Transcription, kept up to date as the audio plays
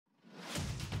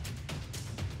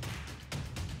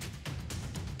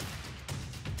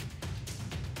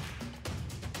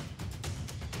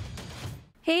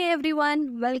Hey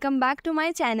everyone, welcome back to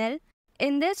my channel.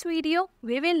 In this video,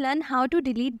 we will learn how to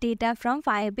delete data from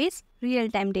Firebase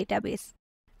Realtime database.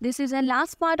 This is the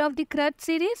last part of the CRUD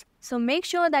series, so make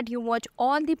sure that you watch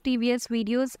all the previous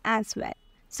videos as well.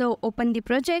 So open the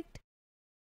project.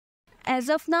 As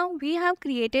of now, we have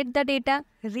created the data,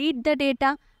 read the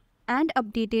data and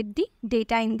updated the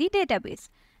data in the database.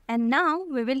 And now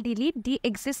we will delete the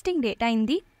existing data in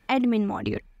the admin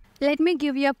module. Let me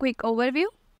give you a quick overview.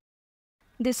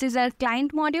 This is our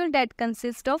client module that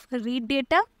consists of read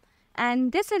data,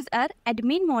 and this is our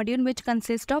admin module which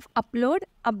consists of upload,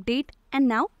 update and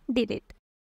now delete.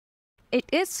 It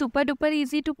is super duper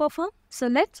easy to perform, so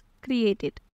let's create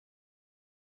it.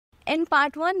 In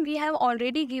part 1, we have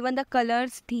already given the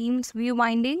colors, themes, view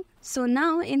binding. So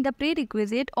now in the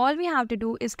prerequisite, all we have to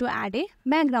do is to add a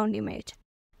background image.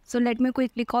 So let me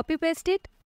quickly copy paste it.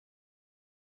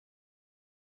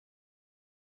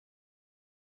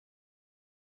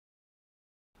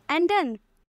 And done.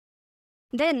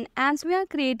 Then as we are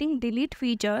creating delete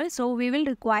feature, so we will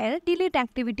require delete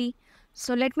activity.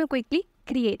 So let me quickly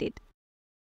create it.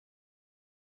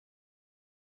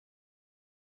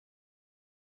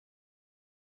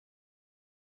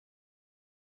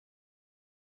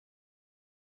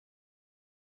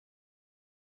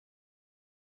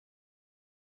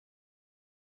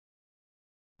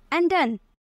 And done.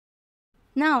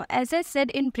 Now as I said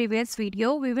in previous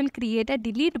video, we will create a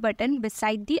delete button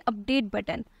beside the update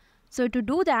button. So to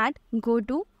do that, go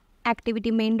to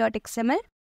activity main.xml.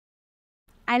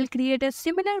 I'll create a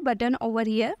similar button over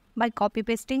here by copy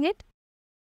pasting it.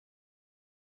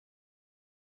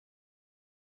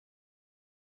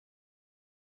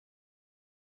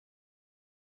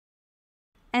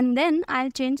 And then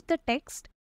I'll change the text,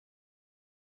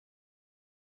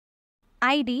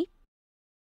 ID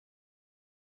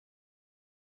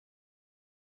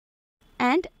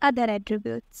and other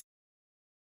attributes.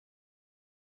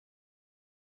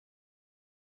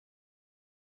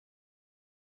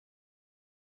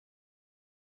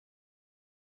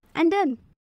 And done.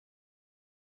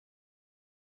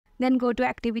 Then go to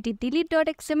activity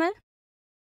delete.xml.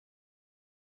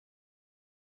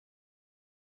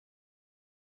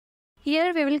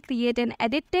 Here we will create an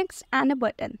edit text and a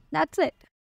button. That's it.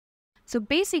 So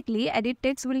basically, edit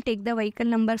text will take the vehicle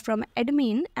number from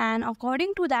admin, and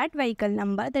according to that vehicle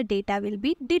number, the data will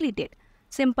be deleted.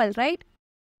 Simple, right?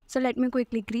 So let me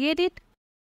quickly create it.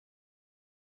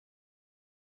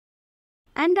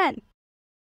 And done.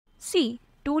 See,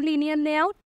 two linear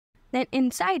layout. Then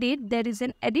inside it, there is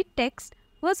an edit text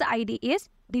whose ID is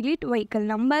delete vehicle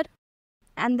number.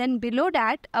 And then below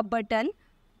that, a button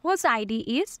whose ID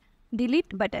is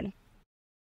delete button.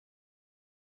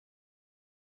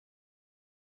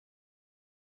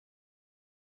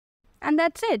 And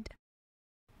that's it.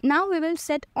 Now we will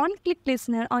set on-click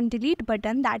listener on delete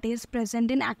button that is present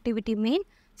in activity main.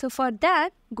 So for that,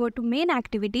 go to main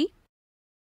activity.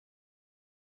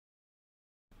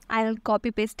 I'll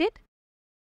copy paste it.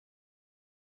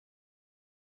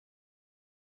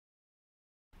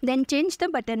 Then change the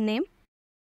button name.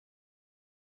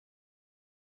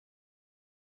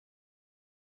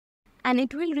 And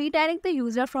it will redirect the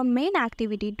user from main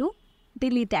activity to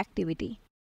delete activity.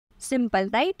 Simple,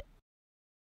 right?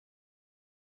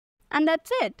 And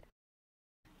that's it.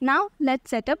 Now let's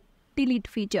set up delete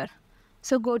feature.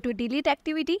 So go to delete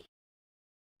activity.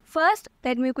 First,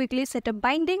 let me quickly set up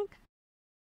binding.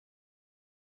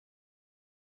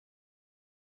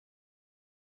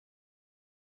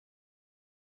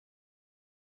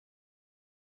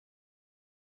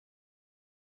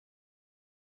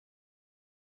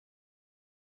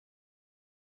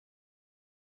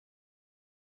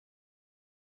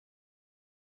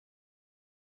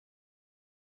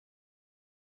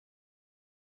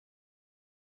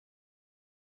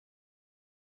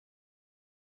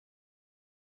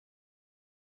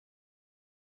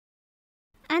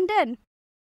 And done.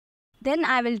 Then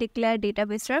I will declare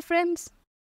database reference.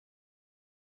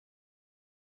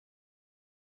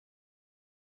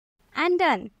 And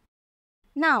done.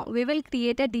 Now we will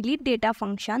create a delete data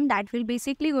function that will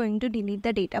basically going to delete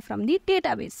the data from the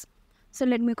database. So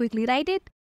let me quickly write it.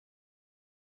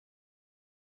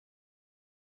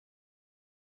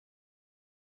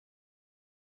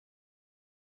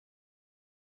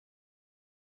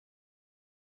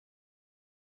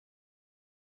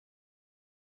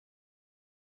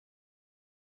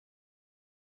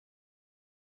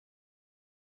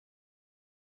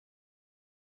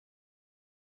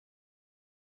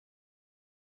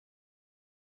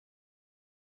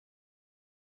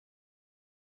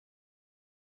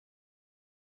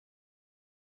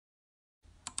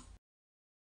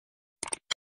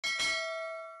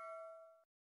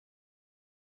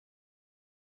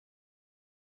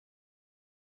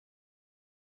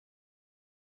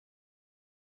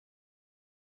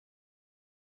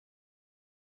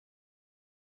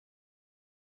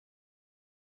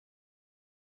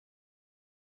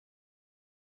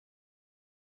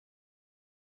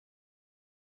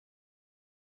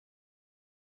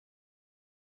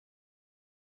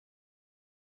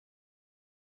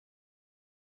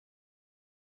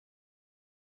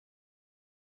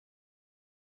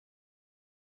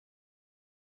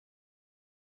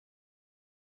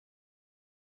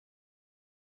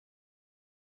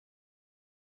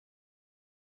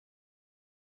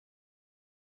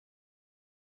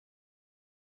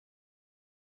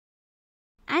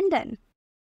 and done.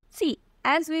 See,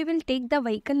 as we will take the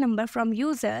vehicle number from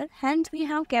user, hence we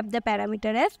have kept the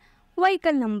parameter as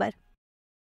vehicle number.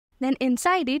 Then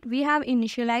inside it, we have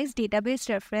initialized database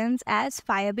reference as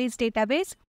Firebase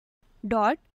database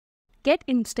dot get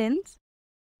instance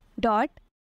dot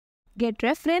get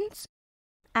reference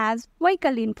as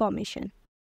vehicle information.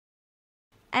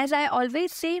 As I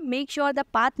always say, make sure the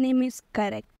path name is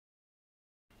correct.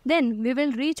 Then we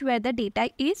will reach where the data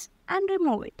is and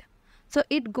remove it. So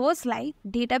it goes like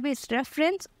database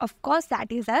reference, of course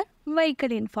that is a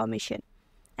vehicle information.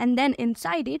 And then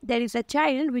inside it there is a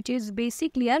child which is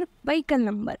basically a vehicle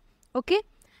number. Okay.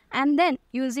 And then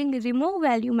using remove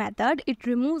value method, it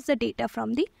removes the data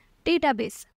from the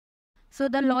database. So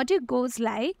the logic goes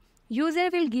like user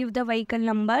will give the vehicle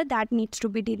number that needs to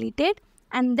be deleted,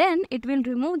 and then it will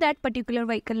remove that particular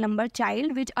vehicle number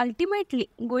child, which ultimately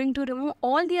going to remove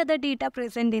all the other data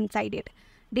present inside it.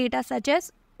 Data such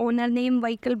as owner name,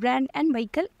 vehicle brand and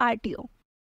vehicle RTO.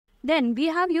 Then we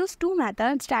have used two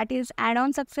methods, that is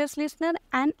add-on success listener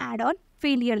and add-on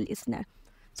failure listener.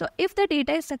 So if the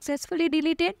data is successfully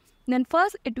deleted, then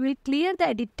first it will clear the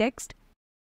edit text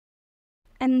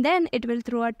and then it will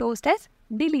throw a toast as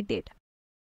deleted.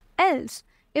 Else,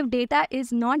 if data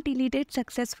is not deleted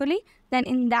successfully, then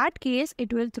in that case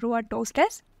it will throw a toast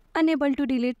as unable to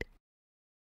delete.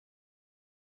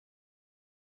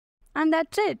 And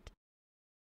that's it.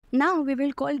 Now we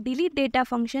will call delete data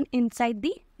function inside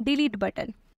the delete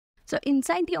button. So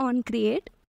inside the onCreate,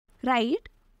 write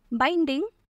binding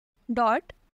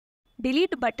dot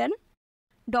delete button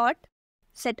dot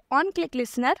set onClick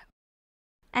listener,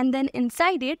 and then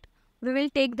inside it we will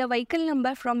take the vehicle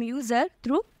number from user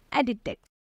through edit text.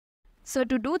 So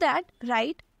to do that,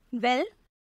 write well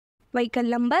vehicle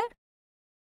number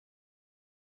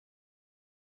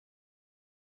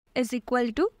is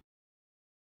equal to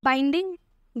binding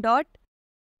dot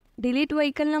delete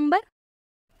vehicle number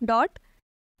dot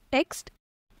text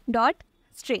dot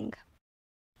string.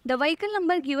 The vehicle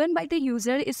number given by the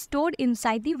user is stored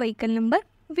inside the vehicle number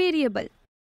variable.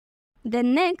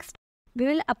 Then next, we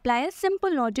will apply a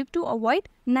simple logic to avoid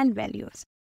null values.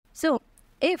 So,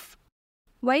 if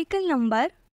vehicle number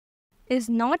is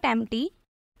not empty,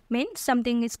 means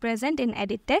something is present in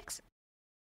edit text,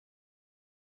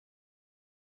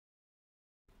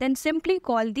 then simply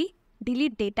call the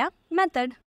delete data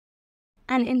method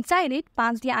and inside it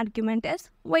pass the argument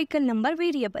as vehicle number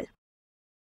variable.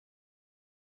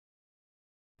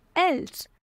 Else,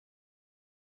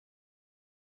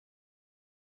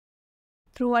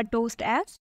 throw a toast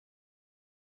as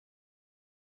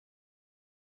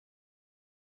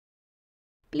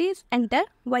please enter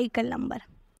vehicle number.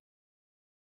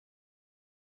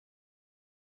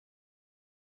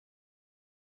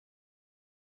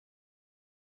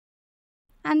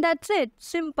 And that's it.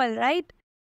 Simple, right?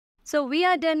 So we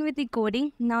are done with the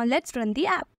coding. Now let's run the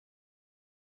app.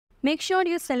 Make sure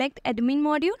you select admin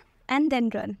module and then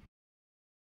run.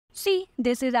 See,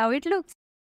 this is how it looks.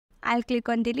 I'll click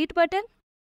on delete button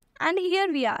and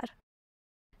here we are.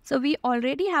 So we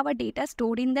already have a data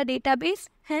stored in the database,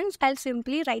 hence I'll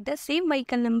simply write the same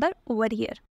vehicle number over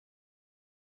here.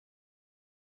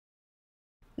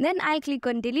 Then I'll click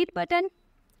on delete button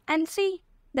and see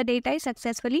the data is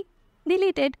successfully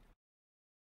deleted.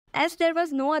 As there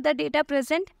was no other data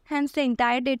present, hence the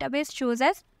entire database shows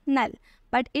as null,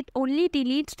 but it only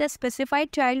deletes the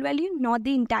specified child value, not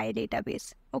the entire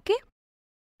database. Okay?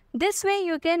 This way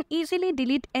you can easily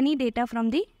delete any data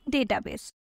from the database.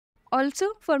 Also,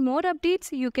 for more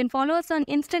updates, you can follow us on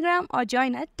Instagram or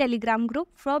join our Telegram group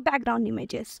for background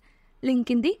images.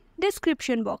 Link in the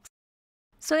description box.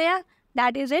 So yeah,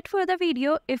 that is it for the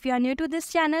video. If you are new to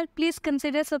this channel, please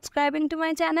consider subscribing to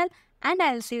my channel and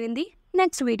I'll see you in the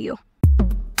next video.